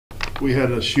we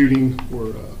had a shooting where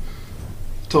a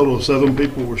total of 7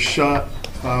 people were shot.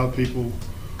 5 people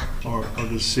are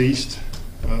deceased,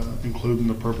 including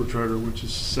the perpetrator, which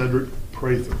is Cedric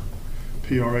Prather,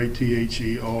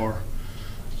 Prather.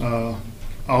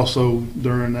 Also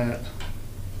during that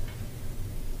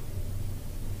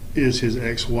is his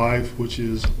ex-wife, which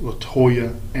is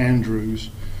Latoya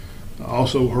Andrews.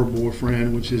 Also her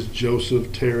boyfriend, which is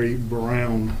Joseph Terry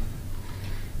Brown.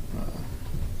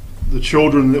 The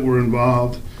children that were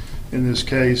involved in this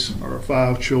case are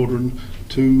 5 children.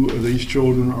 2 of these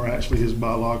children are actually his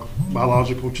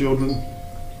biological children.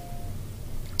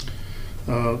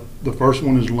 The first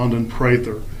one is London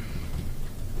Prather.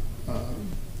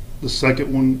 The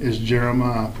second one is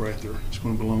Jeremiah Prather. It's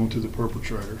going to belong to the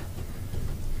perpetrator.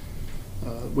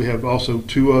 We have also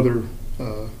 2 other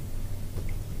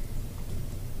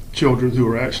children who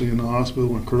are actually in the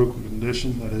hospital in critical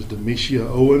condition. That is Demetia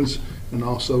Owens and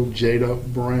also Jada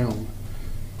Brown.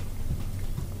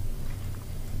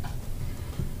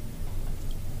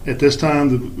 At this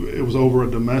time, it was over a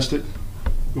domestic.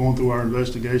 Going through our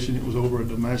investigation, it was over a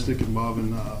domestic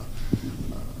involving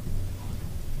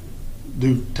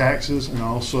due taxes and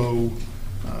also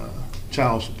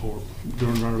child support.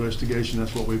 During our investigation,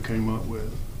 that's what we came up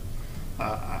with.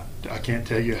 I can't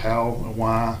tell you how or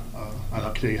why. I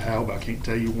can tell you how, but I can't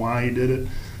tell you why he did it.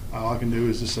 All I can do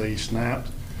is to say he snapped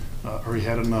or he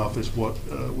had enough. Is what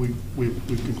we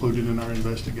concluded in our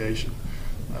investigation.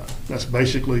 That's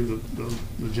basically the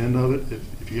agenda of it.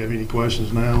 If you have any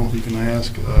questions now, you can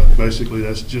ask. Basically,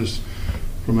 that's just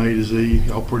from A to Z.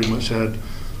 Y'all pretty much had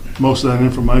most of that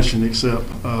information except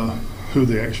who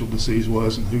the actual deceased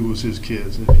was and who was his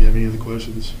kids. If you have any other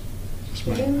questions,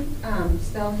 Can you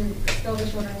spell the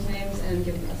children's names and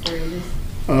give us their ages?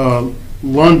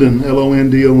 London,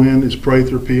 L-O-N-D-O-N, is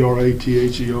Prather,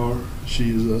 P-R-A-T-H-E-R. She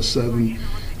is 7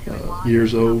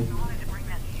 years old.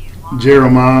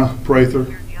 Jeremiah Prather,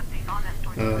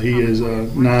 he is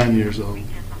 9 years old.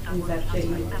 Is that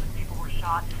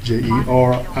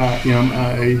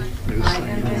J-E-R-I-M-I-A.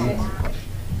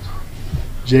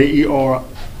 J-E-R-I-M-I-A-H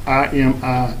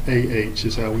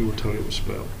is how we were told it was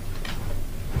spelled.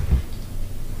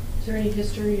 Is there any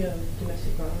history of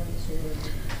domestic violence?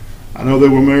 I know they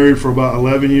were married for about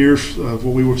 11 years, what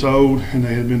we were told, and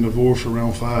they had been divorced for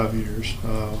around 5 years.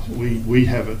 We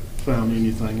haven't found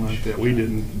anything like that. We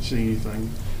didn't see anything.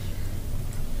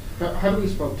 How do we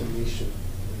spell Demetia?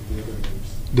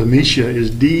 Demetia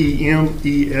is D-E-M-E-S-H-A.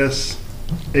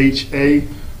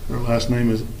 Her last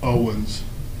name is Owens.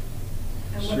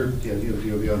 Sure, yeah,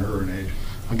 you'll be on her age.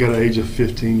 I got an age of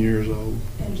 15 years old.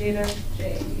 And Jada,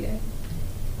 J-A-D-A?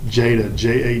 Jada,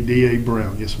 J-A-D-A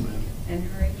Brown, yes ma'am. And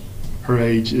her age? Her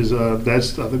age is, I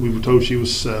think we were told she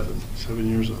was 7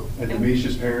 years old. And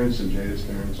Demetia's parents and Jada's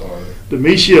parents are?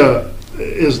 Demetia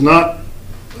is not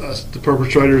the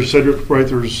perpetrator, Cedric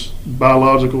Prather's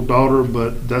biological daughter,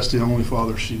 but that's the only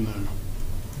father she knew.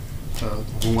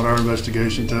 From what our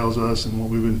investigation tells us and what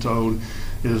we've been told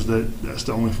is that that's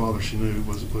the only father she knew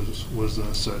was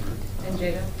Cedric. And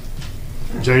Jada?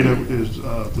 Jada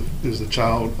is the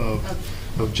child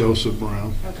of Joseph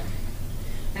Brown. Okay.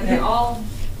 And they're all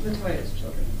Latoya's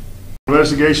children?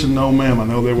 Investigation, no ma'am. I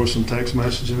know there was some text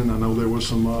messaging. I know there was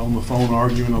some on the phone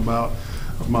arguing about,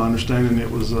 my understanding it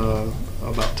was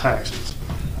about taxes.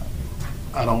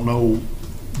 I don't know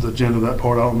the agenda of that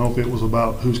part. I don't know if it was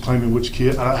about who's claiming which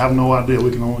kid. I have no idea. We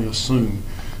can only assume.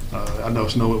 I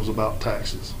just know it was about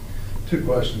taxes. 2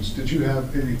 questions. Did you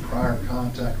have any prior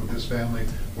contact with this family?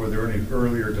 Were there any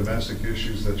earlier domestic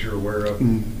issues that you're aware of?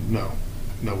 No,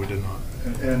 we did not.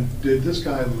 And did this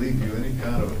guy leave you any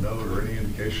kind of a note or any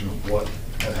indication of what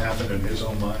had happened in his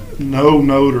own mind? No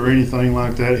note or anything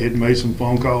like that. He had made some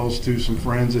phone calls to some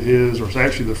friends of his, or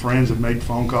actually the friends had made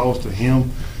phone calls to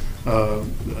him,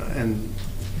 and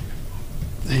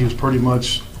he was pretty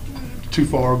much too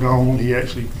far gone. He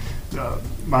actually,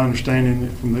 my understanding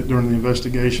during the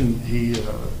investigation,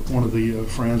 one of the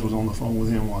friends was on the phone with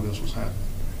him while this was happening.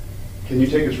 Can you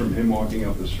take us from him walking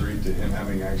up the street to him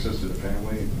having access to the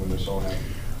family when this all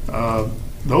happened?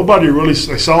 Nobody really,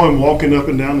 they saw him walking up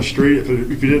and down the street. If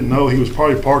you didn't know, he was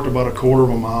probably parked about a quarter of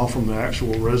a mile from the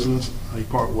actual residence. He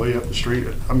parked way up the street.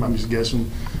 I'm just guessing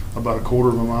about a quarter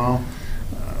of a mile.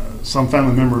 Some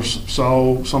family members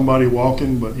saw somebody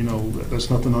walking, but that's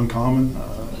nothing uncommon.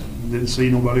 Didn't see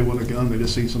nobody with a gun. They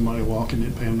just seen somebody walking,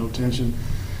 didn't pay him no attention.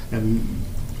 And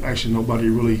actually nobody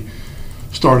really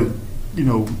started,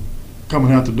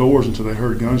 coming out the doors until they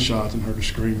heard gunshots and heard her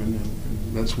screaming, and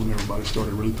that's when everybody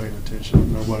started really paying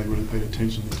attention. Nobody really paid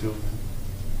attention until then.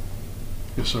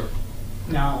 Yes, sir.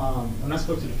 Now, when I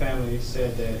spoke to the family, they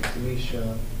said that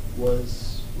Demetia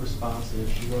was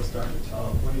responsive? She was starting to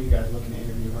talk. When are you guys looking to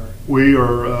interview her? We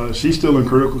are, she's still in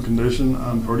critical condition.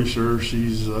 I'm pretty sure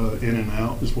she's in and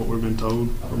out, is what we've been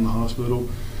told from the hospital.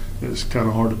 It's kind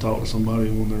of hard to talk to somebody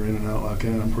when they're in and out like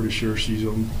that. I'm pretty sure she's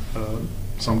on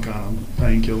some kind of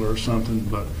painkiller or something,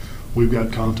 but we've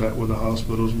got contact with the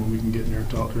hospitals when we can get in there and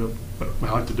talk to her. But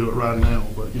I like to do it right now,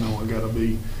 but you know, I gotta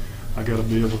be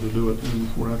able to do it and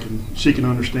where she can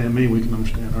understand me, we can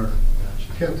understand her.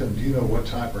 Captain, do you know what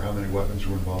type or how many weapons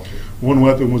were involved here? One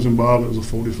weapon was involved, it was a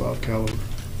 45 caliber.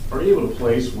 Are you able to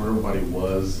place where everybody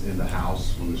was in the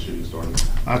house when the shooting started?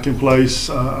 I can place,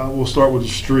 we'll start with the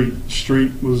street.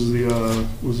 Street was the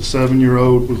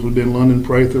 7-year-old, was within London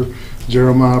Prather.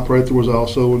 Jeremiah Prather was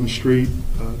also in the street.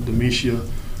 Demetia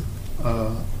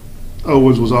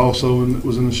Owens was also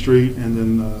was in the street, and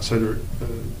then Cedric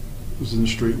was in the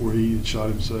street where he had shot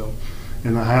himself.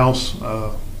 In the house,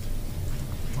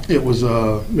 it was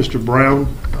Mr. Brown,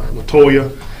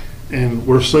 LaToya, and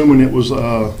we're assuming it was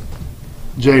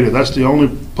Jada. That's the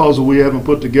only puzzle we haven't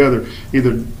put together.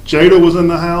 Either Jada was in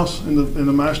the house in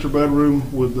the master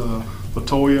bedroom with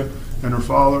LaToya and her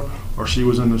father, or she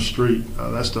was in the street.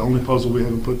 That's the only puzzle we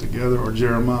haven't put together. Or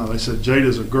Jeremiah. They said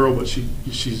Jada's a girl, but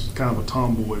she's kind of a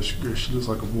tomboy. She looks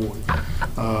like a boy.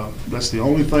 That's the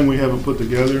only thing we haven't put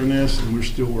together in this, and we're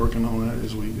still working on that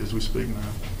as we speak now.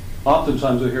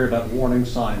 Oftentimes we hear about warning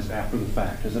signs after the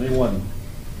fact. Has anyone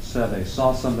said they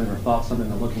saw something or thought something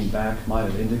that looking back might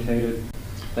have indicated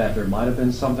that there might have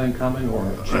been something coming? Or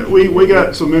we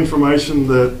got some information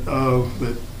that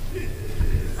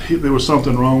there was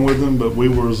something wrong with him, but we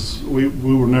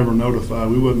were never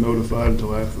notified. We wasn't notified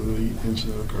until after the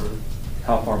incident occurred.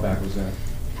 How far back was that?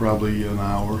 Probably an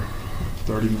hour,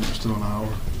 30 minutes to an hour.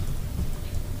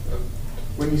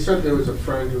 When you said there was a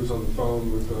friend who was on the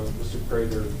phone with Mr.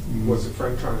 Prather, was the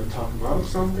friend trying to talk him out of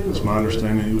something? It's my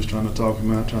understanding he was trying to talk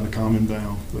him out, trying to calm him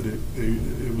down, but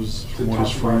it was from what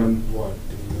his friend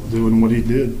doing what he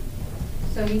did.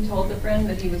 So he told the friend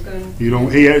that he was going.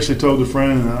 He actually told the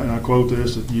friend, and I quote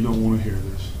this, that you don't want to hear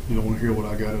this. You don't want to hear what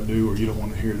I got to do, or you don't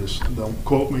want to hear this. Don't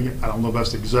quote me. I don't know if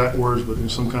that's the exact words, but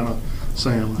there's some kind of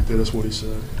saying like that. That's what he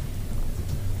said.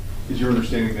 Is your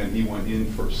understanding that he went in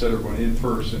first, Cedric went in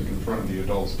first and confronted the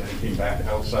adults, then he came back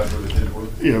outside where the kids were?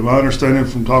 Yeah, my understanding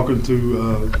from talking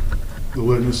to the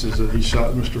witness is that he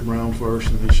shot Mr. Brown first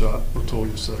and he shot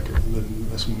LaToya second, and then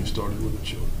that's when he started with the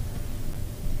children.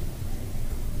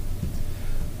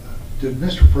 Did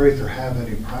Mr. Prather have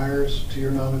any priors, to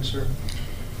your knowledge, sir?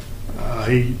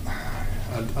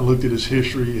 I looked at his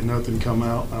history and nothing come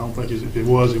out. I don't think if it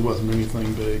wasn't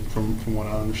anything big from what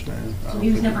I understand. So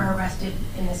he was never arrested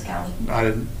in this county?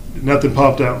 Nothing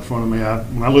popped out in front of me.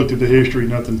 When I looked at the history,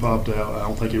 nothing popped out. I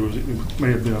don't think it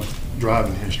may have been a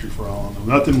driving history for all I know.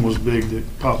 Nothing was big that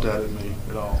popped out at me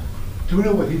at all. Do we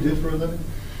know what he did for a living?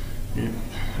 Yeah,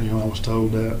 I was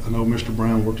told that. I know Mr.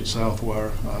 Brown worked at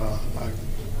Southwire.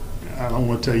 I don't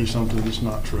want to tell you something that's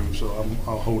not true, so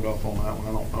I'll hold off on that one.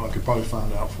 I don't know. I could probably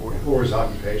find out for you. Or his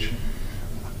occupation?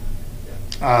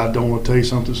 I don't want to tell you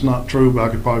something that's not true, but I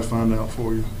could probably find out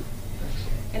for you.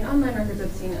 And online records,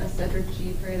 I've seen a Cedric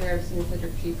G. Prather. I've seen a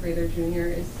Cedric G. Prather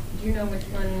Jr. Do you know which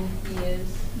one he is?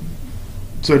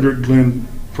 Cedric Glenn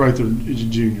Prather is a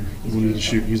junior.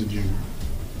 He's a junior.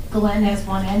 Glenn has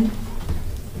one end?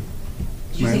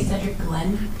 Did you say Cedric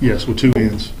Glenn? Yes, with two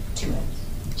ends. Two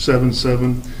ends.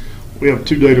 7/7. We have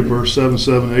two date of birth,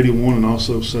 7/7/81 and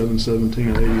also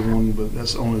 7/17/81, but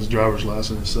that's on his driver's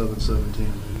license, 7/17/81.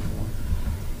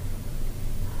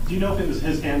 Do you know if it was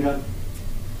his handgun?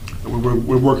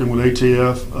 We're working with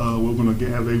ATF. We're going to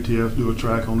have ATF do a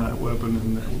track on that weapon,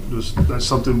 and that's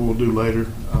something we'll do later.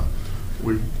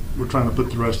 We're trying to put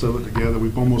the rest of it together.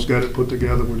 We've almost got it put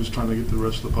together. We're just trying to get the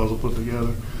rest of the puzzle put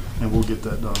together, and we'll get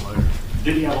that done later.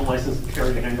 Did he have a license to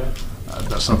carry a handgun?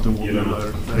 That's something we'll do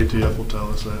later. The ATF will tell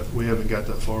us that. We haven't got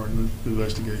that far in the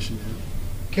investigation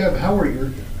yet. Kev, how are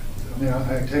your,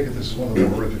 I take it this is one of the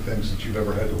horrific things that you've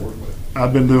ever had to work with.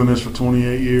 I've been doing this for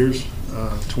 28 years.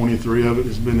 23 of it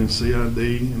has been in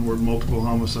CID and worked multiple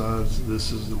homicides.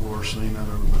 This is the worst thing I've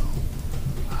ever known.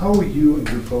 How are you and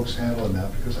your folks handling that?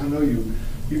 Because I know you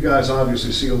guys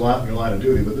obviously see a lot in your line of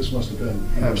duty, but this must have been...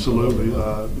 Absolutely.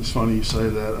 It's funny you say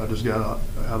that. I just got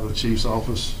out of the chief's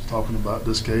office talking about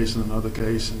this case and another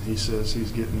case, and he says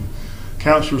he's getting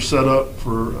counselors set up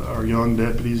for our young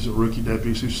deputies, or rookie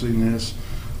deputies who've seen this.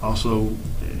 Also,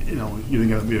 you ain't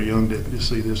got to be a young deputy to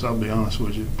see this. I'll be honest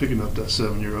with you. Picking up that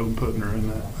 7-year-old and putting her in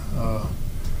that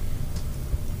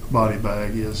body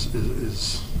bag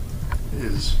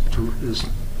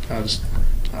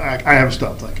I haven't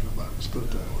stopped thinking about it. Let's put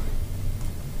it that way.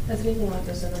 Has anything like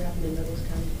this ever happened in Douglas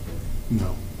County before?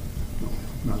 No.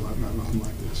 not nothing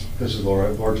like this. This is the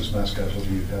largest mass casualty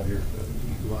you've had here?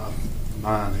 Well,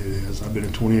 mine it is. I've been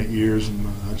in 28 years, and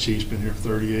my chief's been here for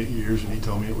 38 years, and he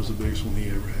told me it was the biggest one he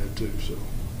ever had too. So,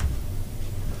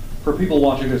 For people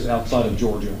watching this outside of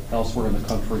Georgia, elsewhere in the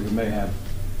country, who may have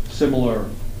similar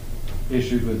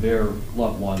issues with their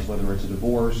loved ones, whether it's a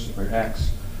divorce or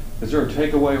ex, is there a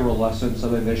takeaway or a lesson,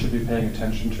 something they should be paying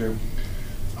attention to?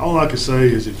 all I can say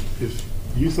is if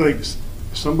you think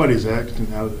somebody's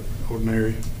acting out of the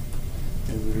ordinary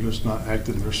and they're just not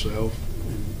acting themselves,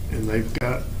 and they've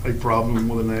got a problem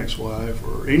with an ex-wife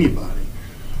or anybody,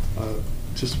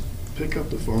 just pick up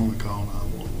the phone and call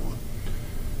 911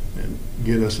 and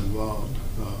get us involved.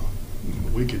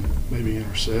 We can maybe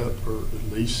intercept or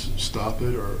at least stop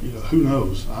it, or who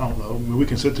knows? I don't know. I mean, we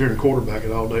can sit there and quarterback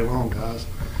it all day long, guys.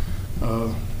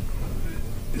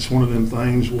 It's one of them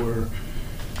things where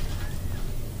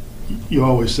you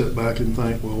always sit back and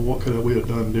think, well, what could we have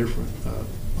done different?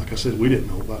 Like I said, we didn't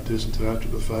know about this until after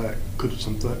the fact. Could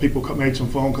people made some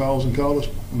phone calls and called us?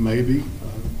 Maybe.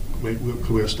 Could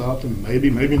we have stopped them? Maybe,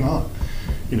 maybe not.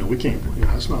 We can't.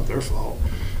 It's not their fault.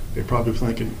 They're probably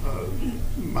thinking.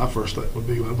 My first thought would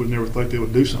be, I would never think they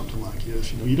would do something like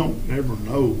this. You don't ever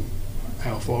know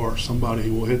how far somebody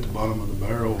will hit the bottom of the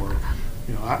barrel, or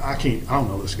I don't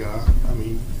know this guy. I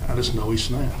mean, I just know he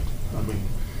snapped. I mean,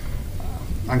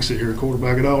 I can sit here and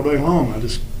quarterback it all day long. I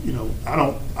just, I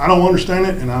don't understand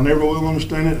it, and I never will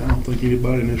understand it. I don't think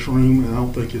anybody in this room, and I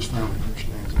don't think his family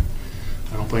understands it.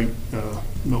 I don't think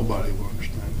nobody will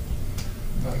understand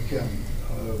it. Kevin,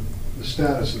 the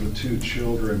status of the two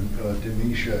children,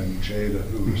 Denisha and Jada,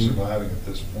 who are surviving at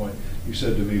this point, you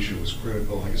said Denisha was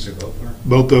critical. I can say both of them?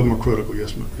 Both of them are critical,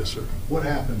 yes, sir. What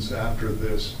happens after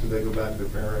this? Do they go back to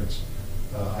their parents?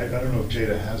 I don't know if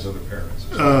Jada has other parents.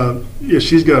 Yeah,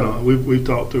 she's got. We've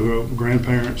talked to her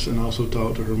grandparents and also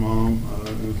talked to her mom,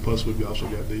 and plus we've also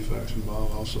got DFACs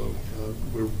involved. Also,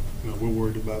 we're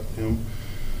worried about him.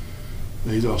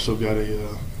 He's also got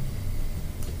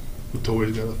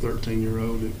Latoya's got a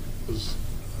 13-year-old that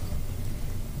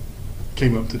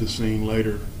came up to the scene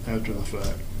later after the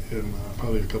fact, and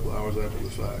probably a couple hours after the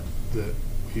fact, that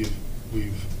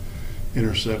we've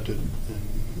intercepted, and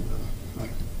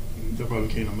I probably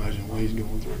can't imagine what he's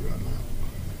going through right now.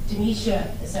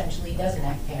 Denisha essentially doesn't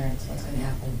have parents. What's going to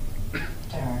happen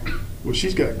to her? Well,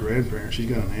 she's got grandparents. She's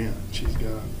got an aunt. She's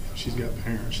got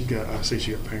parents. She's got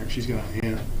parents. She's got an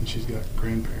aunt, and she's got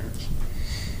grandparents.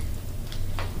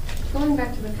 Going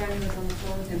back to the friend who was on the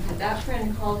phone with him, had that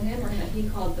friend called him, or had he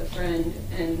called the friend?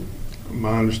 And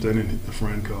my understanding, the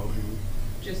friend called him.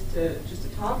 Just to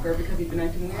talk, or because he'd been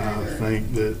acting weird? I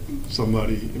think that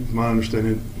my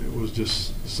understanding, it was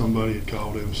just somebody had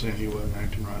called him saying he wasn't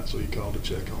acting right, so he called to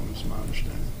check on him, is my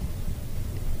understanding.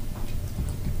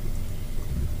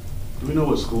 Do we know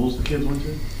what schools the kids went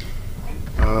to?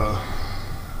 I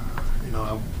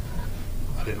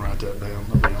didn't write that down,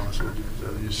 I'll be honest with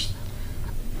you. Just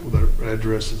where their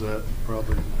address is at,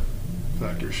 probably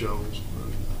factor shows.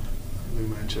 New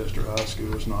Manchester High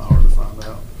School, it's not hard to find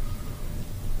out.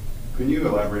 Can you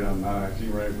elaborate on not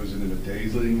acting right? Was it in the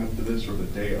days leading up to this, or the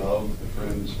day of the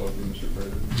friend spoke to Mr.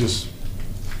 Prater? Just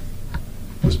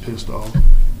pissed off,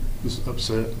 just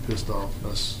upset and pissed off.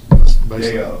 That's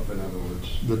basically. Day of, in other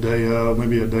words. The day of,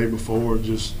 maybe a day before,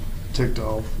 just ticked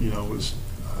off. It was,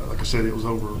 like I said, it was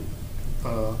over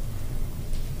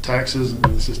taxes, and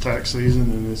this is tax season,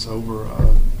 and it's over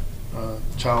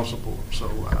child support. So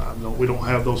we don't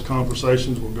have those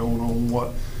conversations. We're going on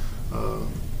what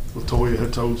Latoya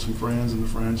had told some friends, and the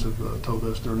friends have told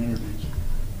us during interviews.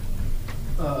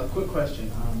 Quick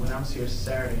question. When I was here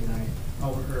Saturday night, I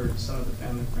overheard some of the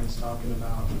family friends talking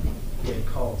about he had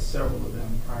called several of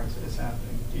them prior to this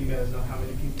happening. Do you guys know how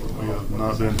many people were We called? have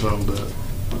not been told that.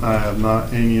 I have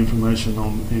not any information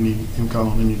on him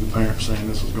calling any of the parents saying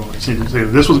this was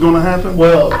going to happen.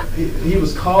 Well, he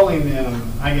was calling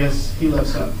them. I guess he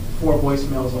left 4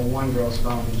 voicemails on one girl's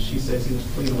phone, and she says he was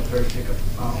pleading with her to pick up the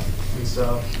phone. And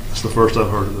so That's the first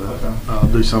I've heard of that. Okay. I'll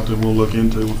do something we'll look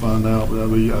into and find out, but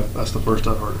that's the first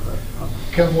I've heard of that.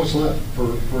 Kevin, what's left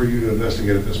for you to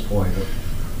investigate at this point?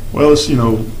 Well, it's,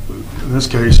 in this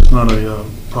case, it's not a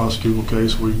prosecutable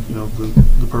case.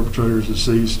 The perpetrator is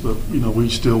deceased, but, we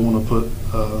still want to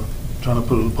trying to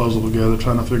put the puzzle together,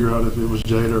 trying to figure out if it was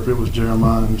Jada or if it was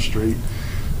Jeremiah in the street.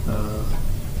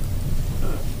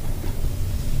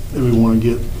 And we want to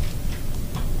get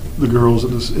the girls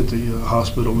at the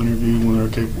hospital interviewed when they're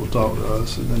capable of talking to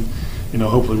us, and then,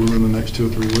 hopefully within the next 2 or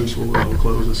 3 weeks we'll be able to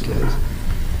close this case.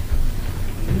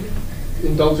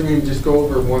 Indulge me and just go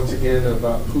over once again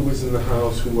about who was in the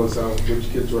house, who was out, which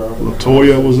kids were out.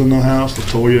 Latoya was in the house.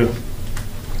 Latoya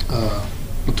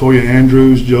LaToya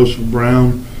Andrews, Joseph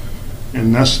Brown,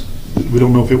 and we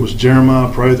don't know if it was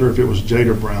Jeremiah Prather, if it was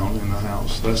Jada Brown in the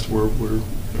house. That's where we're,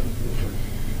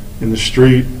 in the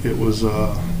street, it was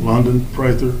London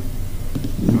Prather.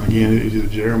 And again, it was either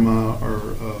Jeremiah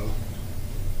or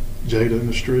Jada in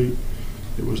the street.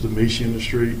 It was Demisha in the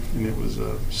street, and it was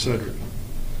Cedric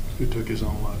who took his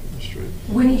own life in the street.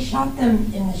 When he shot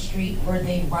them in the street, were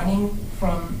they running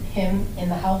from him in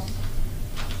the house?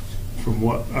 From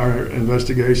what our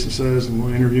investigation says, and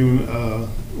we're interviewing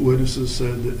witnesses,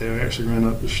 said that they actually ran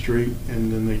up the street,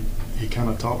 and then he kind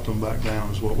of talked them back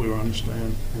down, is what we were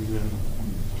understanding.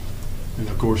 And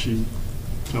of course,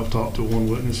 I've talked to one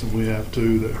witness, and we have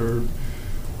two that heard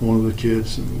one of the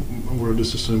kids, and we're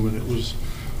just assuming it was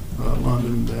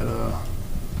London that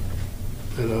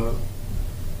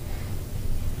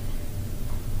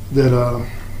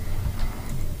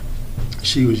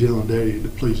she was yelling, "Daddy,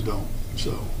 please don't."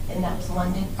 So. And that was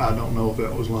London? I don't know if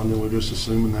that was London. We're just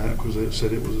assuming that because it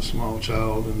said it was a small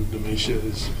child, and Demisha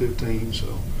is 15.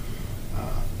 So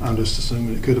I'm just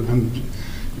assuming it could have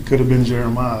been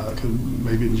Jeremiah. It could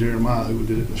maybe been Jeremiah who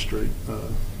did it in the street.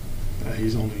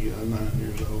 He's only 9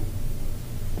 years old.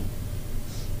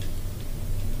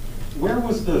 Where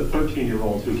was the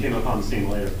 13-year-old who came up on the scene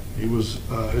later? He was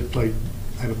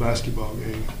had a basketball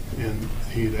game, and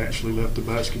he had actually left the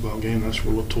basketball game. That's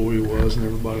where LaToya was and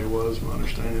everybody was. My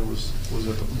understanding was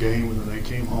at the game, and then they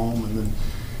came home, and then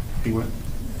he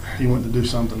went to do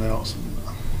something else.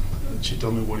 And she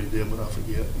told me what he did, but I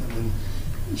forget. And then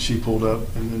she pulled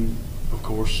up, and then of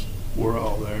course we're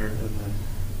all there, and then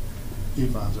he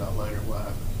finds out later what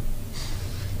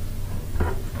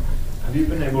happened. Have you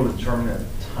been able to determine a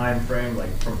time frame,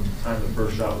 like from the time the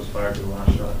first shot was fired to the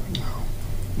last shot? No.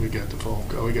 We got the phone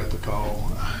call. We got the call.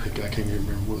 I can't even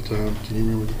remember what the time. Can you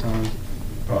remember the time?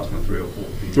 Approximately 3:04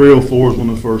 p.m. 3:04 is when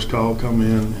the first call come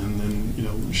in, and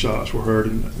then shots were heard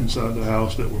inside the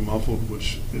house that were muffled,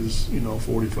 which is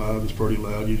 45 is pretty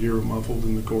loud. You hear it muffled,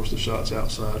 and of course the shots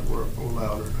outside were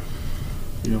louder.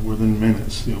 Within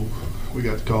minutes. We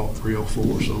got the call at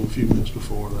 3:04, so a few minutes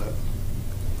before that,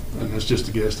 and that's just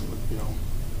a guesstimate.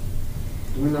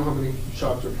 Do we know how many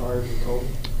shots were fired in total?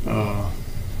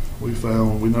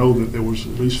 We know that there was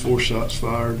at least 4 shots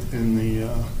fired in the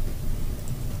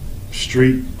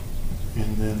street,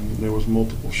 and then there was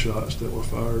multiple shots that were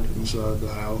fired inside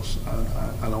the house.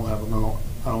 I don't have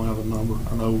a number.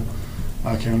 I know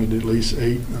I counted at least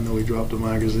 8. I know he dropped a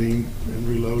magazine and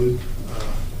reloaded.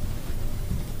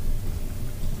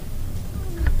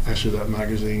 Actually, that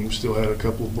magazine still had a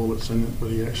couple of bullets in it,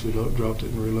 but he actually dropped it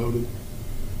and reloaded.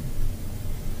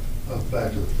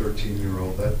 Back to the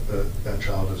 13-year-old, that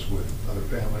child is with other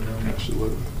family members?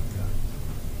 Absolutely. Yeah.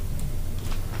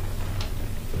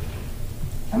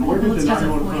 How many bullets does a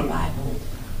 45 hold?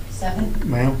 7?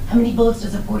 Ma'am? How many bullets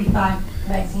does a 45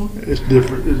 magazine? It's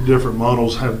different. Different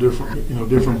models have different,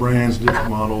 different brands, different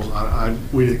models. I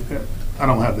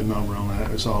don't have the number on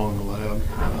that. It's all in the lab.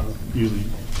 Usually,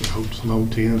 some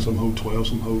hold 10, some hold 12,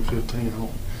 some hold 15.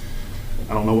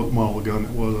 I don't know what model of gun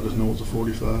it was. I just know it's a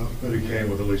 45. But he came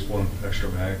with at least 1 extra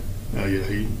mag? Yeah,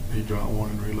 he dropped 1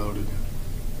 and reloaded.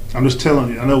 I'm just telling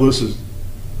you, I know this is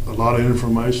a lot of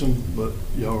information, but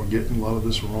y'all are getting a lot of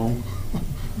this wrong.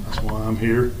 That's why I'm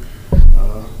here.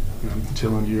 And I'm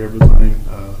telling you everything.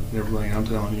 Everything I'm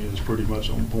telling you is pretty much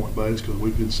on point base, because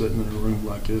we've been sitting in a room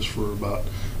like this for about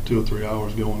 2 or 3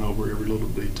 hours going over every little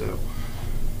detail.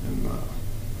 And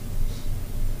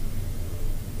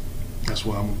that's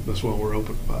why we're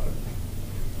open about it.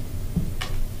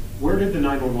 Where did the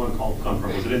 911 call come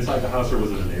from? Was it inside the house or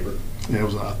was it a neighbor? Yeah, it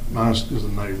was a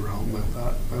neighbor.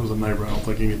 It was a neighbor. I don't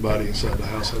think anybody inside the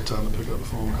house had time to pick up the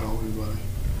phone and call anybody.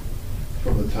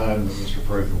 From the time that Mr.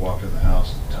 Prather walked in the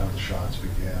house to the time the shots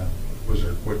began, was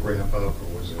there a quick ramp up,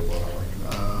 or was it a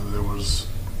while? There was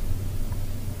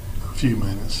a few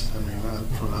minutes.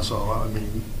 That's all.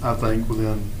 I think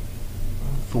within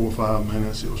 4 or 5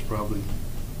 minutes, it was probably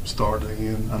start to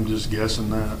end. I'm just guessing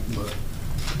that, but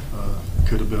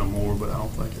could have been more, but I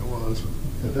don't think it was.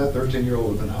 If that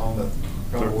 13-year-old had been home, that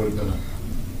probably would have been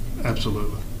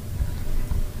Absolutely.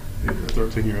 A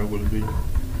 13-year-old would be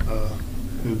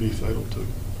it would be fatal too.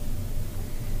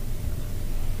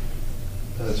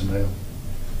 That's a male.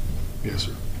 Yes,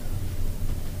 sir.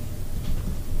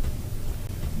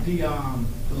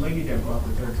 The lady that brought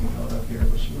the 13-year-old up here,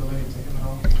 was she related to him at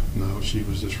all? No, she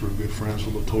was just real good friends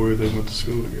with LaToya. They went to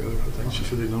school together. I think she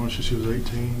said they'd known her since she was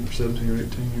 18, 17 or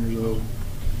 18 years old.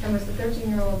 And was the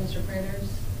 13-year-old Mr. Prather's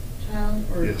child?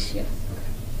 Or? Yes. Yes, okay.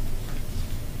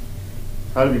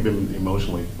 How have you been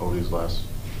emotionally over these last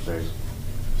days?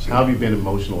 How have you been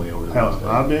emotionally over these How last days?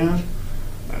 I've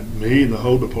been? Me and the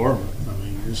whole department.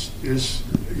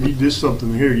 This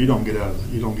something here you don't get out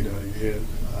of your head.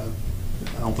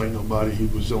 I don't think nobody who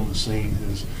was on the scene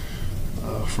is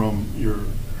from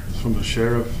the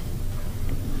sheriff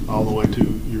all the way to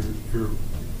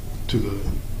the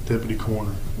deputy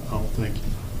coroner. I don't think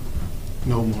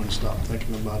no one stopped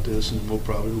thinking about this, and we'll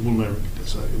never get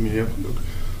this out. I mean,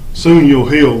 soon you'll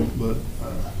heal, but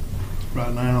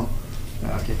right now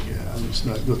I can't get. It's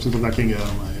not something I can't get out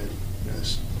of my head.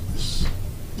 It's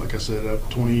like I said,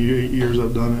 28 years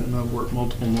I've done it, and I've worked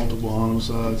multiple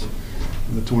homicides.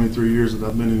 In the 23 years that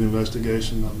I've been in the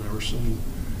investigation, I've never seen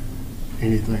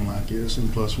anything like this.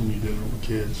 And plus, when you're dealing with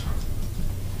kids.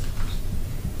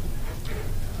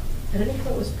 At any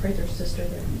point was Prather's sister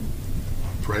there?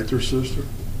 Prather's sister?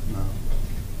 No.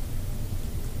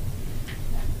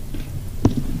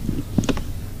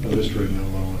 No history of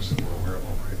mental illness that we're aware of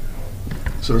on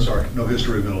Prather. Sir? Sorry, no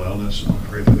history of mental illness on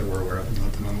Prather that we're aware of.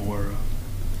 Nothing I'm aware of.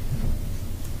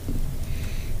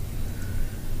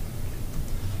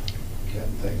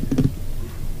 Captain, thank you.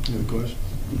 Any other questions?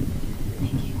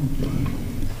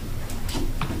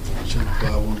 Should I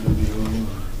buy one of the or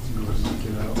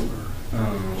get out?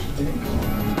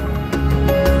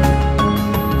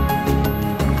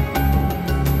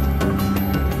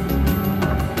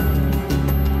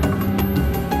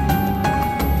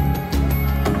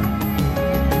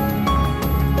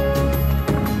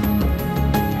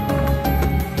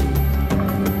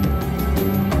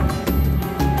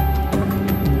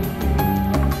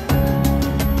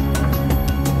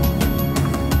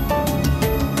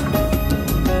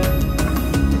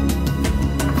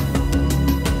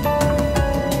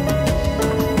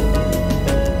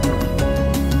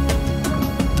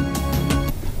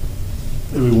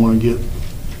 We want to get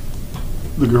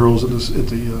the girls at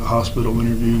the hospital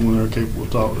interviewed when they're capable of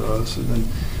talking to us, and then,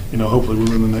 hopefully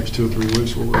within the next 2 or 3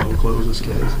 weeks we'll be able to close this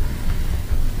case.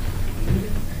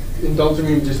 Indulge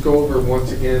me, just go over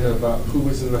once again about who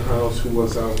was in the house, who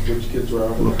was out, which kids were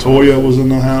out. LaToya was in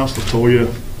the house.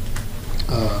 LaToya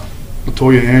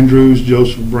Andrews,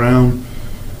 Joseph Brown,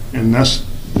 and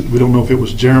we don't know if it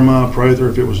was Jeremiah Prather,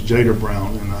 if it was Jada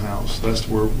Brown in the house. That's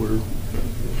where we're.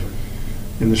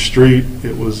 In the street,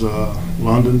 it was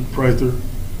London Prather.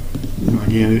 And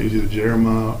again, it was either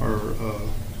Jeremiah or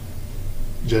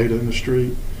Jada in the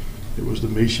street. It was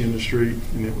Demisha in the street,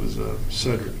 and it was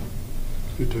Cedric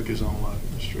who took his own life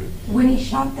in the street. When he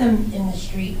shot them in the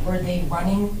street, were they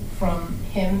running from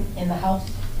him in the house?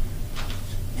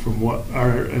 From what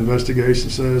our investigation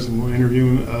says, and we're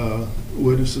interviewing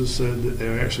witnesses, said that they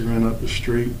actually ran up the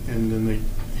street, and then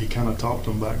he kind of talked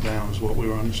them back down, is what we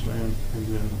understand,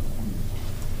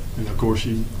 and of course,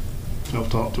 I've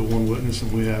talked to one witness,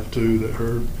 and we have 2 that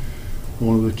heard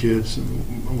one of the kids,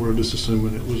 and we're just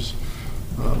assuming it was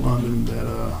London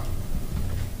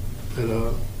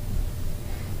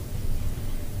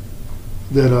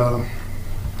that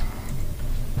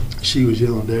she was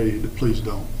yelling, "Daddy, please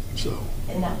don't." So.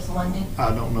 And that was London?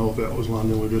 I don't know if that was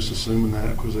London. We're just assuming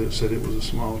that because it said it was a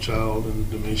small child, and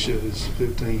Demisha is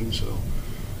 15. So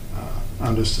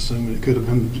I'm just assuming it could have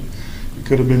been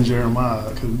Jeremiah.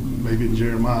 It could have maybe been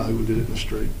Jeremiah who did it in the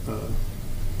street.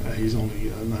 He's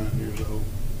only 9 years old.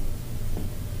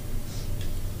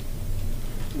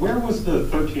 Where was the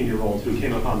 13-year-old who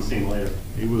came up on the scene later?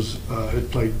 He was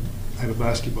had a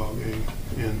basketball game,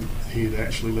 and he had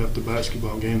actually left the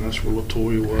basketball game. That's where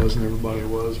LaToya was and everybody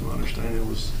was. My understanding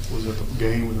was at the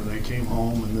game, and then they came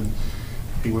home, and then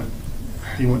he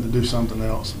went to do something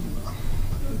else.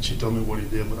 And she told me what he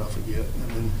did, but I forget.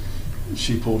 And then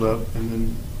she pulled up, and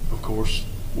then of course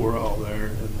we're all there,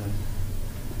 and then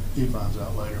he finds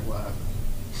out later what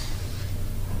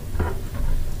happened.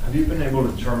 Have you been able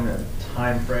to determine a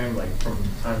time frame, like from the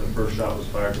time the first shot was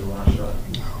fired to the last shot?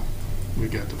 No. We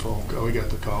got the phone call. We got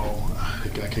the call. I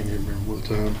can't even remember what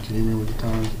time. Can you remember the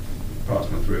time?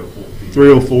 Approximately 3:04 p.m.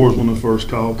 3:04 is when the first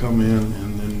call come in,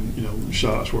 and then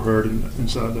shots were heard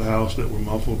inside the house that were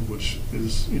muffled, which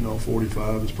is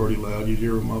 45 is pretty loud. You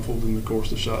hear them muffled, and of course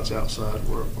the shots outside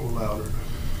were louder.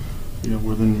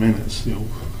 Within minutes.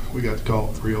 We got the call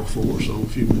at 3:04, so a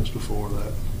few minutes before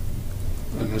that,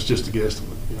 and that's just a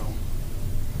guesstimate. Do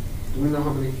we know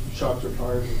how many shots were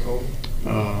fired in total?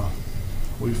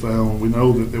 We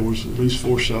know that there was at least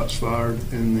 4 shots fired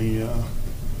in the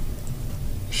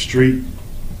street,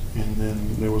 and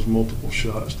then there was multiple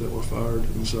shots that were fired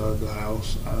inside the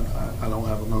house. I don't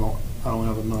have a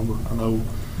number. I know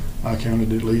I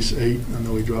counted at least 8. I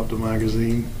know he dropped a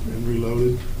magazine and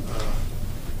reloaded.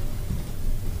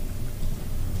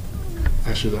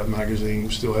 Actually, that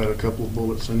magazine still had a couple of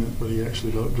bullets in it, but he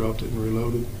actually dropped it and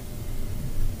reloaded.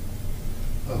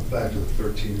 Back to the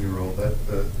 13-year-old,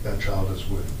 that child is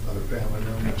with other family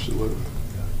members? Absolutely.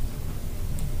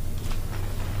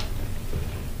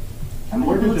 How many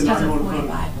Where did bullets the does a 911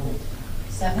 .45 hold?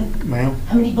 7? Ma'am?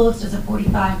 How many bullets does a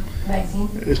 .45 magazine?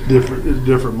 It's different.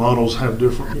 Different models have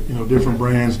different, different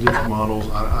brands, different models.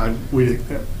 I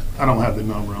don't have the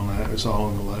number on that. It's all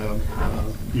in the lab.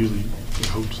 Usually,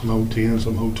 some hold 10,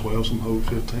 some hold 12, some hold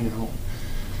 15.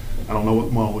 I don't know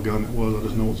what model of gun it was. I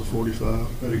just know it's a 45.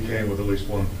 But it came with at least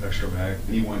one extra mag.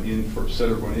 He went in first,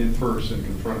 Cedric went in first and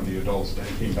confronted the adults, then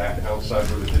he came back outside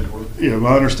where the kids were. Yeah,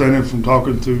 my understanding from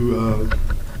talking to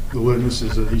the witness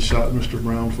is that he shot Mr.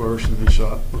 Brown first and he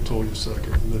shot Latoya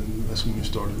second, and then that's when he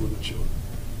started with the children.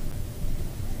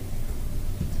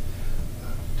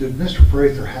 Did Mr.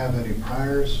 Prather have any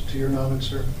priors to your knowledge,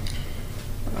 sir?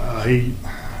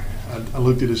 I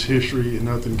looked at his history and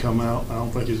nothing come out. I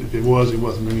don't think if it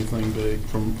wasn't anything big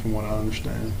from what I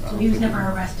understand. So he was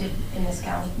never arrested in this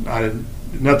county?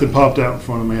 Nothing popped out in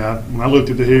front of me. When I looked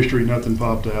at the history, nothing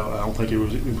popped out. I don't think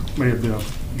it may have been a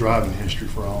driving history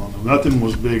for all I know. Nothing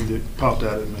was big that popped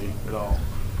out at me at all.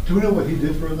 Do we know what he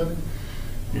did for a living?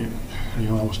 Yeah,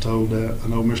 I was told that. I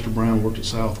know Mr. Brown worked at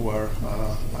Southwire.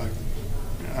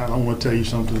 I don't want to tell you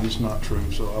something that's not true,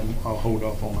 so I'll hold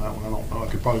off on that one. I don't know. I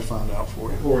could probably find out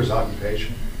for you. Or his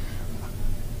occupation?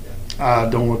 I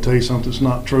don't want to tell you something that's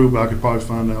not true, but I could probably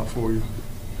find out for you.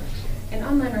 And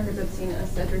on my records, I've seen a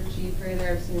Cedric G. Prather.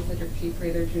 I've seen a Cedric G.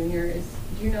 Prather Jr. Do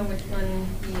you know which one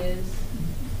he is?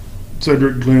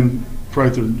 Cedric Glenn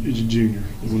Prather is a junior.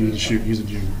 He's a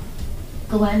junior.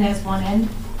 Glenn has one end?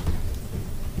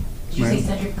 Did you say Ma'am?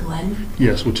 Cedric Glenn?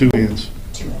 Yes, with 2 ends.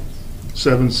 2 ends.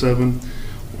 7/7.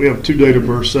 We have 2 date of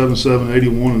birth,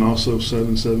 7/7/81 and also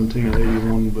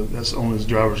 7/17/81, but that's on his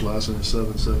driver's license,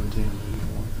 7/17/81.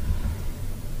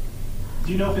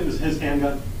 Do you know if it was his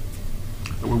handgun?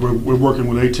 We're working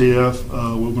with ATF.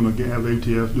 We're going to have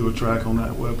ATF do a track on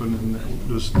that weapon, and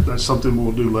that's something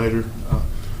we'll do later.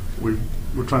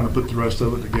 We're trying to put the rest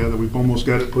of it together. We've almost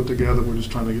got it put together. We're just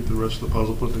trying to get the rest of the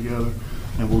puzzle put together,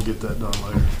 and we'll get that done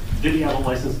later. Did he have a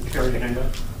license to carry a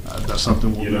handgun? That's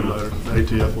something we'll You do don't know. later.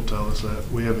 The ATF will tell us that.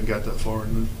 We haven't got that far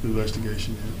in the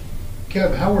investigation yet.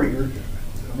 Kev, how are your,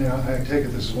 I mean, I take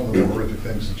it this is one of the horrific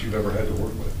things that you've ever had to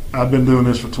work with. I've been doing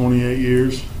this for 28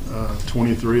 years.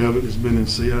 23 of it has been in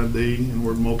CID and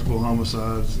worked multiple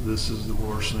homicides. This is the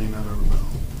worst thing I've ever known.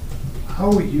 How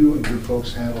are you and your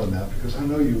folks handling that? Because I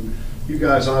know you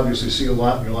guys obviously see a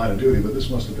lot in your line of duty, but this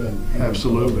must have been...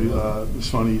 Absolutely. It's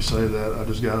funny you say that. I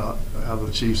just got out of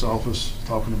the chief's office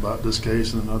talking about this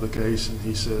case and another case, and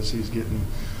he says he's getting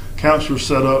counselors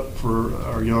set up for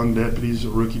our young deputies, or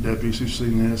rookie deputies who've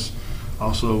seen this.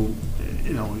 Also,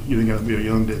 you didn't got to be a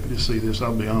young deputy to see this.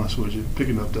 I'll be honest with you,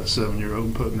 picking up that 7-year-old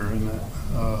and putting her in that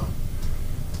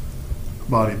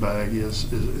body bag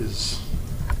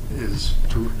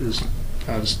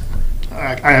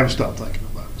I haven't stopped thinking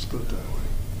about it. Let's put it that way.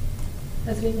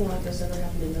 Has anything like this ever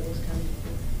happened in Douglas County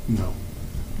before?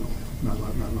 No,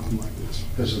 nothing like this.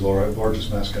 This is the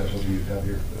largest mass casualty you've had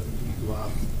here.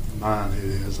 Well, mine it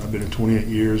is. I've been in 28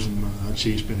 years, and my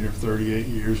chief's been here 38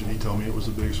 years, and he told me it was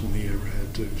the biggest one he ever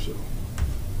had too. So,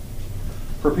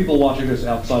 For people watching this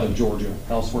outside of Georgia,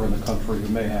 elsewhere in the country, who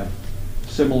may have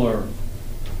similar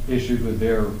issues with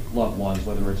their loved ones,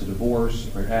 whether it's a divorce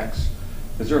or ex,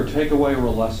 is there a takeaway or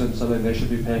a lesson, something they should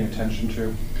be paying attention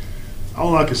to?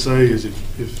 all I can say is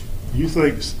if you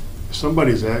think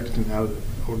somebody's acting out of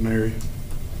the ordinary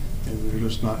and they're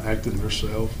just not acting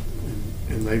themselves,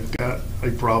 and they've got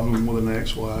a problem with an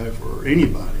ex-wife or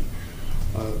anybody,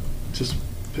 just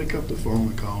pick up the phone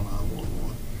and call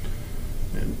 911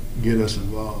 and get us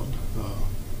involved.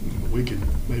 We can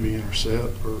maybe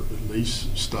intercept or at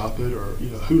least stop it, or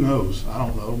who knows? I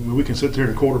don't know. I mean, we can sit there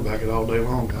and quarterback it all day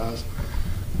long, guys.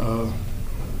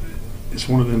 It's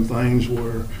one of them things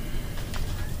where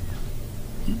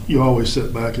you always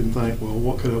sit back and think, well,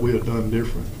 what could we have done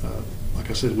different? Like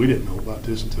I said, we didn't know about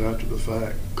this until after the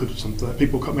fact. Could some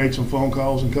people made some phone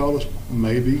calls and called us?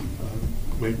 Maybe.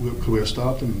 Could we have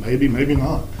stopped them? Maybe, maybe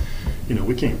not.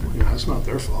 We can't. It's not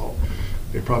their fault.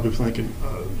 They're probably thinking.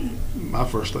 My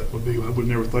first thought would be, I would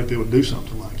never think they would do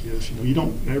something like this. You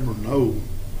don't ever know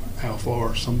how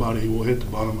far somebody will hit the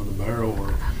bottom of the barrel,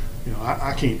 or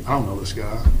I don't know this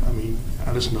guy. I mean,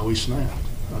 I just know he snapped.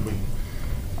 I mean,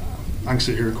 I can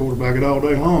sit here and quarterback it all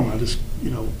day long. I just,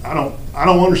 I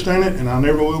don't understand it, and I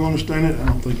never will understand it. I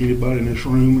don't think anybody in this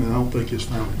room, and I don't think his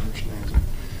family understands it.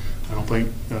 I don't think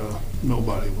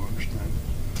nobody will understand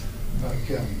it.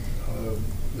 Again,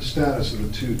 The status of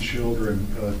the two children,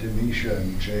 Denisha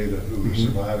and Jada, who are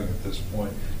surviving at this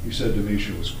point, you said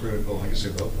Denisha was critical. I guess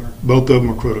they both are? Both of them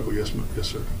are critical, yes, yes,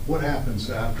 sir. What happens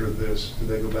after this? Do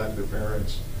they go back to their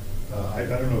parents? I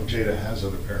don't know if Jada has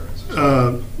other parents.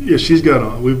 Yeah, she's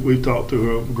got, we've talked to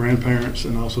her grandparents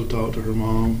and also talked to her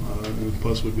mom, and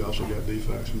plus we've also got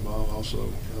DFACs involved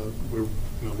also. We're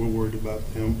worried about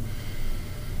him.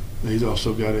 He's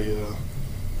also got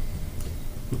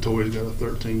Latoya's got a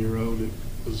 13-year-old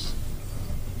that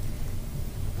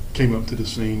came up to the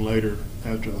scene later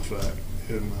after the fact,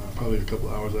 and probably a couple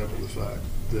hours after the fact,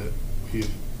 that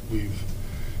we've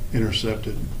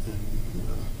intercepted, and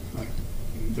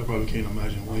I probably can't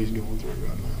imagine what he's going through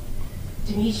right now.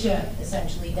 Denisha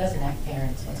essentially doesn't have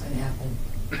parents. What's going to happen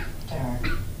to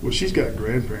her? Well, she's got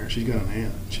grandparents. She's got an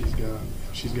aunt. She's got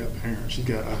parents. She's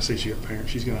got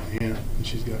parents. She's got an aunt, and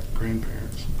she's got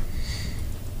grandparents.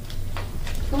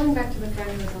 Going back to the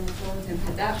friend who was on the phone with him,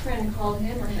 had that friend called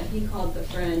him, or had he called the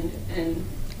friend and?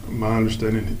 My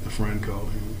understanding, the friend called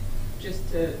him. Just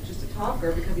to talk,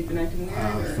 or because he'd been acting weird?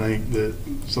 I think that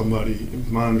somebody,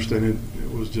 my understanding, it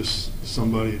was just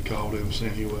somebody had called him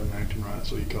saying he wasn't acting right,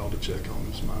 so he called to check on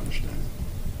him, is my understanding.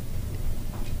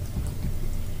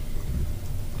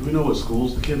 Do we know what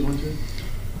schools the kids went to?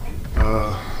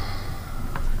 I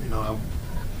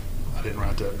didn't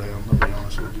write that down, I'll be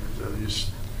honest with you. I just,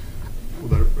 well,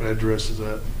 their address is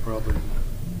at probably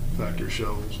factor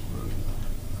shows.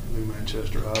 New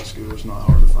Manchester High School, it's not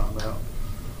hard to find out.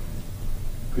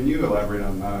 Can you elaborate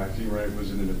on not acting right? Was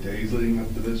it in the days leading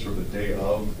up to this, or the day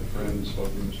of the friend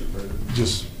spoke to Mr. Prater?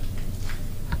 Just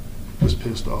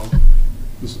pissed off,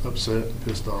 just upset, and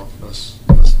pissed off. That's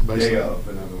basically Day of,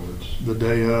 in other words. the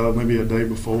day of, maybe a day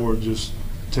before, just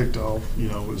ticked off. You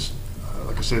know, it was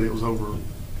like I said, it was over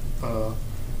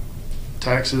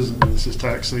taxes, and this is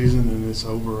tax season, and it's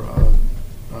over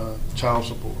child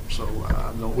support. So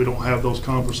we don't have those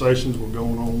conversations. We're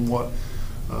going on what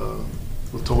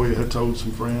Latoya had told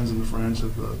some friends, and the friends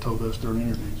have told us during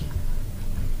interviews.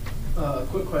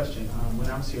 Quick question. When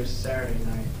I was here Saturday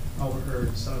night, I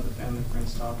overheard some of the family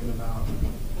friends talking about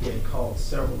he had called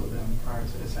several of them prior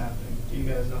to this happening. Do you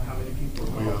guys know how many people?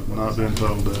 We have not been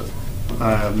told that.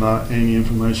 I have not any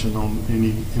information on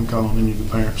him calling any of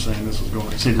the parents saying this was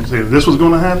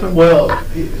going to happen. Well,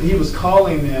 he was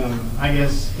calling them. I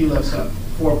guess he left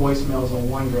 4 voicemails on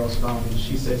one girl's phone, and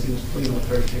she says he was pleading with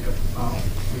her to pick up the phone.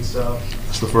 And so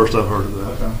that's the first I've heard of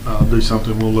that. Okay. I'll do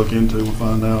something we'll look into and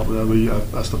find out, but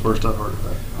that's the first I've heard of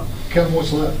that. Kevin,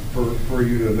 what's left for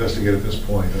you to investigate at this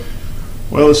point?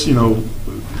 Well, it's, in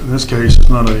this case, it's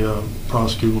not a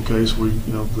prosecutable case.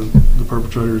 The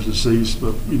perpetrator is deceased,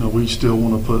 but, we still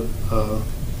want to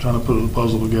trying to put the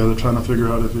puzzle together, trying to figure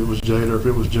out if it was Jada or if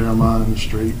it was Jeremiah in the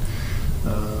street.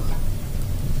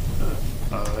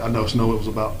 I know it was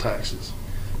about taxes.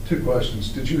 2 questions.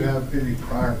 Did you have any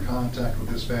prior contact with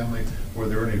this family? Were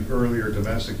there any earlier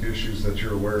domestic issues that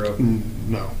you're aware of?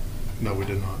 No, we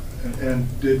did not. And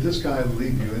did this guy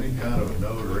leave you any kind of a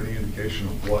note or any indication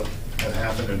of what had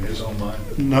happened in his own mind?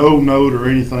 No note or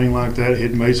anything like that. He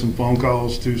had made some phone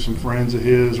calls to some friends of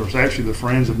his, or actually the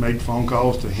friends had made phone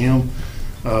calls to him,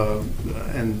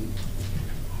 and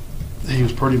he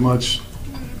was pretty much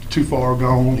too far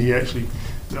gone. He actually,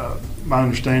 my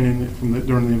understanding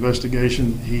during the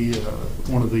investigation,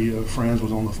 one of the friends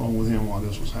was on the phone with him while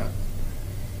this was happening.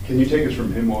 Can you take us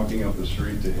from him walking up the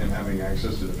street to him having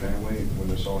access to the family when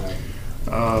this all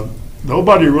happened?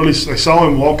 Nobody really, they saw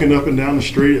him walking up and down the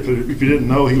street. If you didn't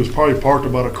know, he was probably parked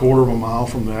about a quarter of a mile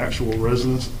from the actual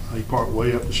residence. He parked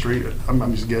way up the street. I'm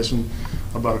just guessing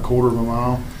about a quarter of a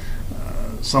mile.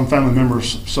 Some family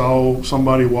members saw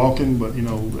somebody walking, but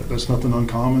that's nothing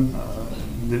uncommon.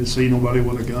 Didn't see nobody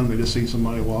with a gun. They just seen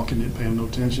somebody walking, didn't pay him no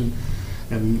attention.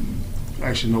 And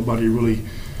actually nobody really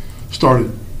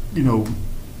started,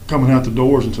 coming out the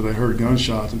doors until they heard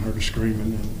gunshots and heard her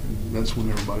screaming, and that's when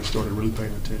everybody started really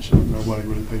paying attention. Nobody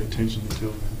really paid attention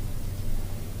until then.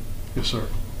 Yes, sir.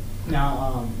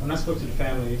 Now, when I spoke to the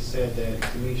family, they said that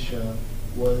Denisha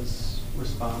was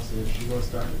responsive. She was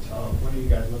starting to talk. When are you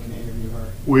guys looking to interview her?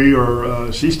 We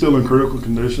are. She's still in critical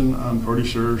condition. I'm pretty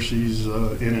sure she's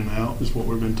in and out, is what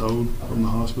we've been told from the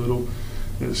hospital.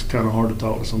 It's kind of hard to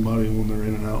talk to somebody when they're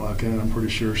in and out like that. I'm pretty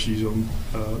sure she's on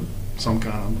some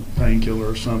kind of painkiller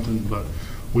or something, but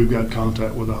we've got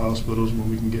contact with the hospitals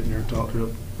when we can get in there and talk to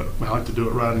her. But I like to do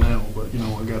it right now, but I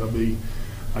gotta be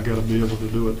able to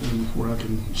do it where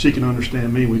she can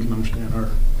understand me, we can understand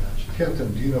her.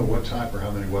 Captain, do you know what type or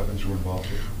how many weapons were involved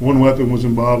here? One weapon was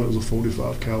involved. It was a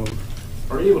 .45 caliber.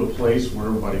 Are you able to place where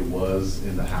everybody was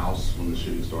in the house when the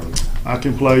shooting started? I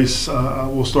can place.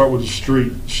 We'll start with the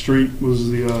street. Street was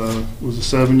the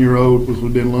 7-year-old, which would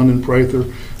have been London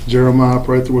Prather. Jeremiah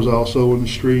Prather was also in the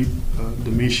street.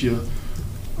 Demisha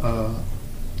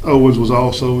Owens was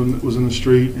also in the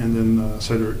street, and then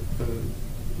Cedric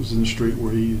was in the street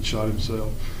where he had shot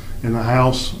himself. In the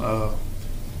house,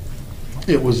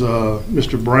 it was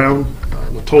Mr. Brown,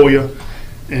 LaToya,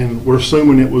 and we're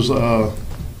assuming it was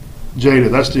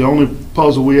Jada. That's the only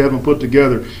puzzle we haven't put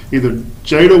together. Either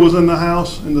Jada was in the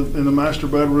house in the master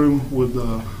bedroom with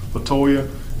LaToya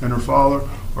and her father,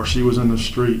 or she was in the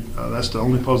street. That's the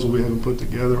only puzzle we haven't put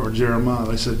together. Or Jeremiah.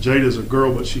 They said Jada's a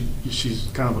girl, but she's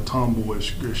kind of a tomboy.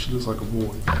 She looks like a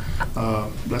boy.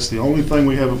 That's the only thing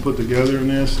we haven't put together in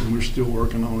this, and we're still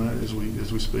working on that as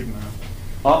we speak now.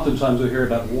 Oftentimes we hear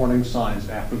about warning signs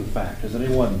after the fact. Has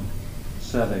anyone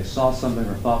said they saw something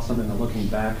or thought something that looking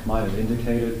back might have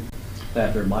indicated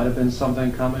that there might have been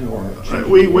something coming? Or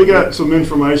we got some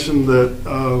information that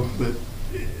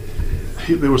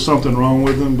there was something wrong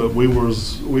with him, but we were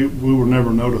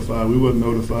never notified. We wasn't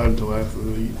notified until after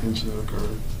the incident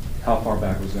occurred. How far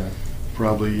back was that?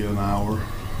 Probably an hour,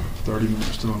 30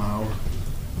 minutes to an hour.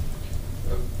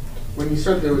 When you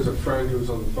said there was a friend who was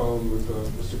on the phone with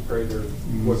Mr. Prather,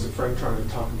 was the friend trying to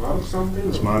talk him out of something?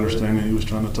 It's my understanding he was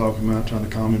trying to talk him out, trying to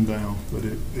calm him down, but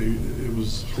it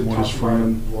was from what his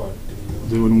friend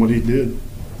doing what he did.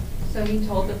 So he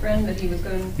told the friend that he was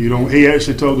going. He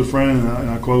actually told the friend, and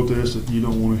I quote this, that you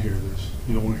don't want to hear this.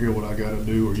 You don't want to hear what I got to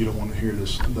do, or you don't want to hear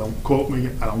this. Don't quote me.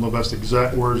 I don't know if that's the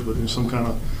exact words, but there's some kind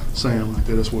of saying like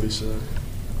that. That's what he said.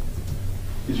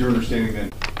 Is your understanding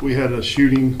that we had a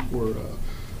shooting where a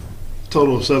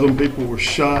total of 7 people were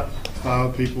shot.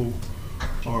 5 people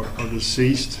are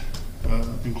deceased,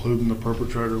 including the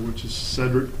perpetrator, which is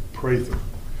Cedric Prather,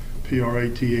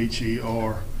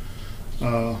 Prather.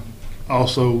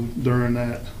 Also, during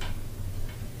that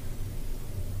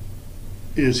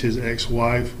is his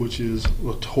ex-wife, which is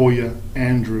LaToya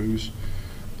Andrews.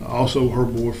 Also, her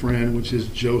boyfriend, which is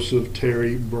Joseph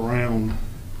Terry Brown.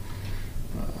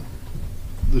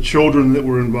 The children that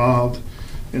were involved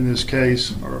in this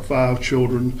case are 5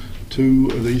 children. 2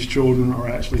 of these children are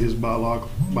actually his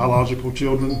biological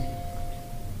children.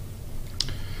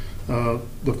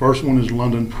 The first one is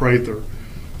London Prather.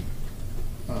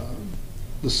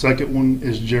 The second one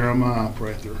is Jeremiah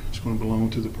Prather. It's going to belong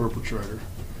to the perpetrator.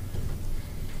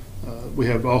 We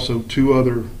have also 2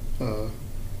 other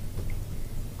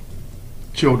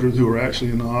children who are actually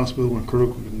in the hospital in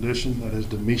critical condition. That is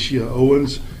Demisha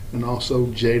Owens and also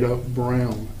Jada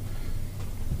Brown.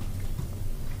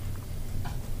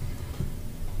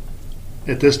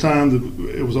 At this time,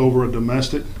 it was over a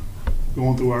domestic.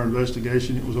 Going through our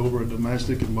investigation, it was over a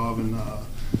domestic involving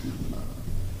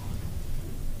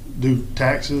due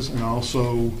taxes and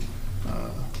also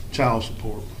child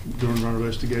support. During our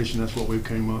investigation, that's what we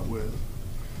came up with.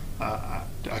 I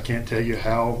can't tell you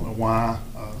how or why.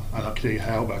 I can tell you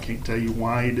how, but I can't tell you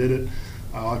why he did it.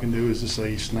 All I can do is to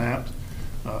say he snapped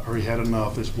or he had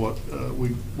enough. Is what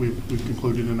we've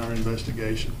concluded in our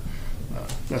investigation.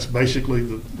 That's basically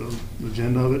the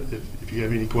agenda of it. If you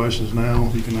have any questions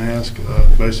now, you can ask.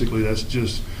 Basically, that's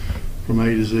just from A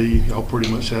to Z. Y'all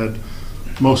pretty much had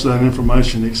most of that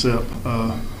information except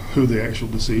who the actual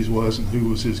deceased was and who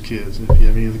was his kids. If you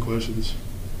have any other questions,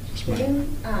 Can you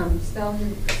spell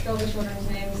the children's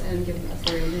names and give us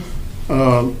their ages?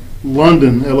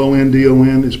 London,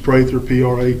 London, is Prather,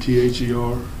 Prather.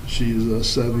 She is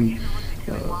 7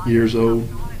 years old.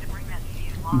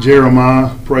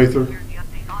 Jeremiah Prather,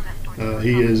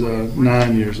 he is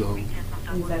 9 years old. Is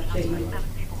that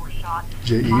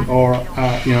Jerimiah.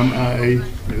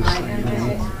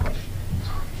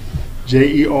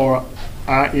 Jerimiah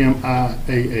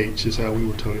is how we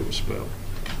were told it was spelled.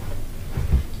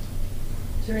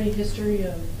 Is there any history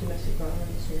of domestic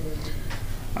violence?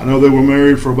 I know they were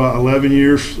married for about 11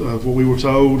 years, what we were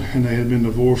told, and they had been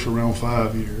divorced for around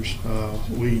 5 years.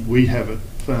 We haven't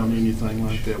found anything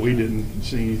like that. We didn't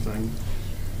see anything.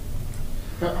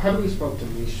 How do we spell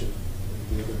Demisha?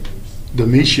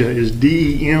 Demisha is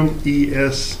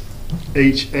Demesha.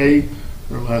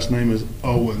 Her last name is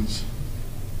Owens.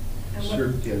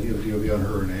 Sure. Yeah, you'll be on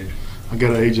her age. I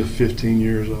got an age of 15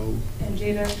 years old. And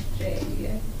Jada,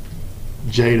 J-A-D-A?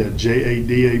 Jada,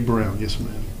 J-A-D-A Brown, yes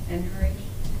ma'am. And her age?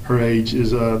 Her age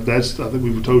is, I think we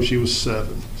were told she was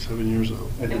 7 years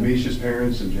old. And Demisha's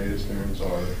parents and Jada's parents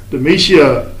are?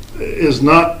 Demisha is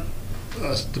not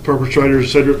the perpetrator,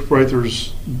 Cedric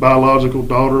Prather's biological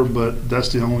daughter, but that's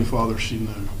the only father she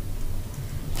knew.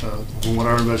 From what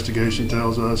our investigation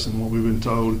tells us and what we've been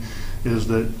told, is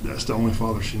that that's the only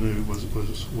father she knew was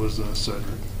Cedric.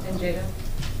 And Jada?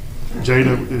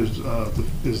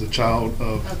 Jada is the child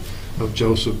of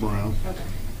Joseph Brown. Okay.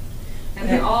 And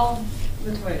they're all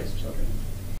Latoya's children?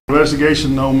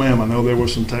 Investigation, no ma'am. I know there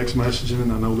was some text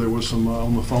messaging. I know there was some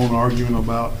on the phone arguing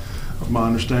about, my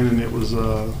understanding it was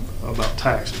about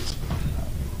taxes.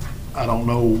 I don't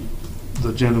know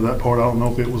the gender of that part. I don't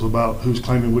know if it was about who's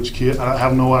claiming which kid. I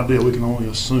have no idea. We can only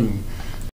assume.